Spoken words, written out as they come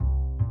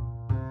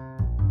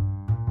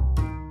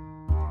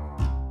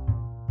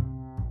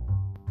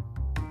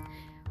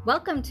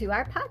Welcome to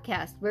our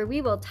podcast where we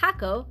will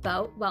taco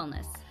about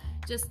wellness.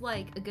 Just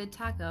like a good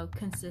taco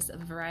consists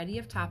of a variety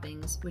of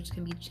toppings which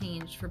can be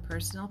changed for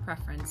personal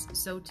preference,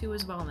 so too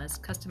is wellness,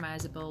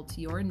 customizable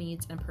to your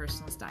needs and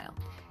personal style.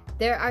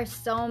 There are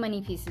so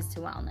many pieces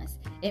to wellness.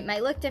 It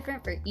might look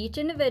different for each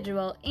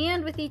individual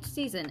and with each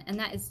season, and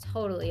that is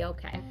totally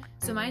okay.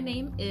 So my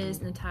name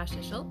is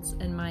Natasha Schultz,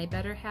 and my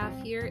better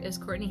half here is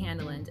Courtney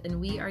Handeland,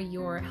 and we are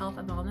your health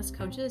and wellness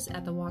coaches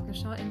at the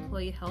Waukesha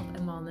Employee Health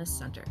and Wellness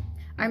Center.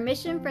 Our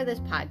mission for this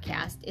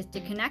podcast is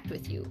to connect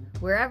with you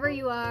wherever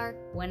you are,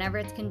 whenever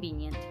it's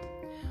convenient.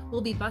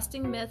 We'll be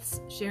busting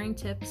myths, sharing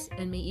tips,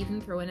 and may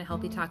even throw in a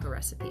healthy taco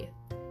recipe.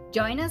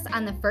 Join us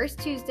on the first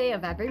Tuesday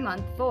of every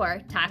month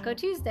for Taco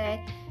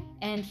Tuesday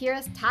and hear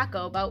us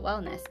taco about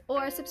wellness,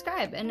 or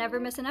subscribe and never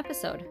miss an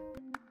episode.